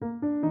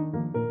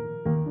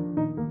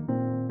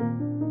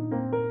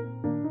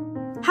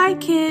Hi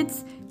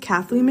kids,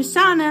 Kathleen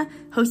Mashana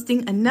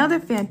hosting another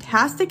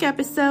fantastic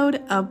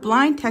episode of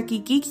Blind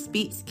Techie Geek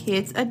Speaks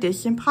Kids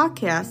Edition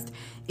podcast.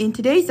 In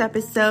today's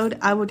episode,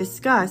 I will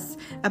discuss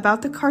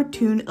about the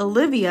cartoon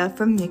Olivia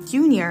from Nick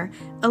Jr.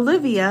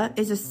 Olivia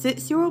is a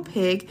 6-year-old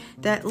pig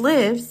that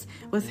lives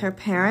with her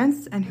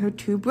parents and her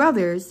two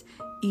brothers,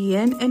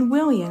 Ian and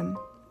William.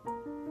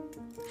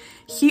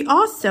 She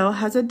also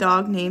has a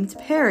dog named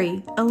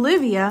Perry.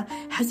 Olivia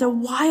has a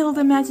wild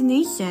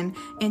imagination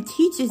and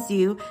teaches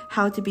you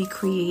how to be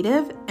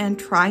creative and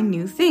try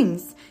new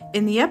things.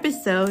 In the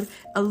episode,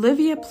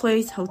 Olivia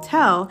Plays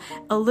Hotel,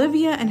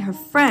 Olivia and her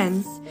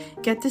friends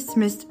get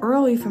dismissed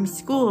early from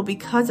school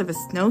because of a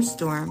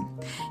snowstorm.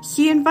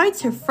 She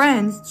invites her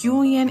friends,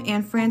 Julian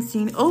and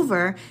Francine,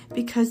 over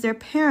because their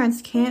parents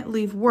can't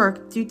leave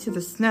work due to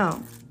the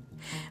snow.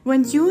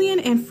 When Julian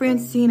and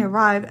Francine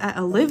arrive at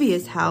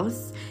Olivia's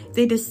house,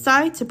 they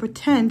decide to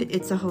pretend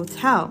it's a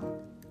hotel.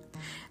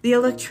 The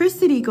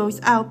electricity goes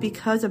out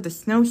because of the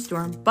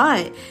snowstorm,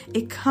 but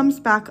it comes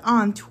back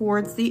on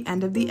towards the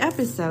end of the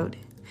episode.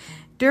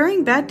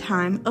 During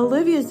bedtime,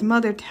 Olivia's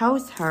mother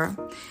tells her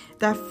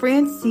that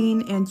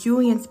Francine and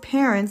Julian's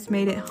parents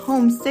made it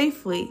home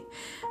safely,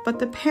 but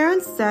the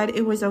parents said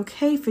it was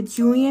okay for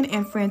Julian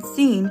and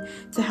Francine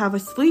to have a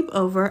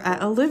sleepover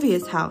at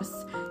Olivia's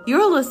house.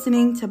 You're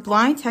listening to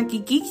Blind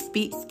Techie Geek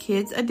Speaks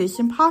Kids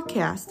Edition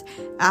podcast.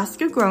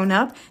 Ask a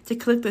grown-up to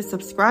click the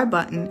subscribe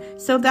button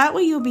so that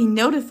way you'll be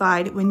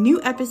notified when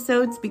new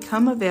episodes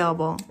become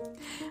available.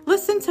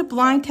 Listen to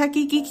Blind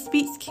Techie Geek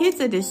Speaks Kids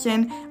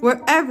Edition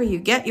wherever you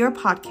get your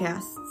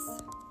podcasts.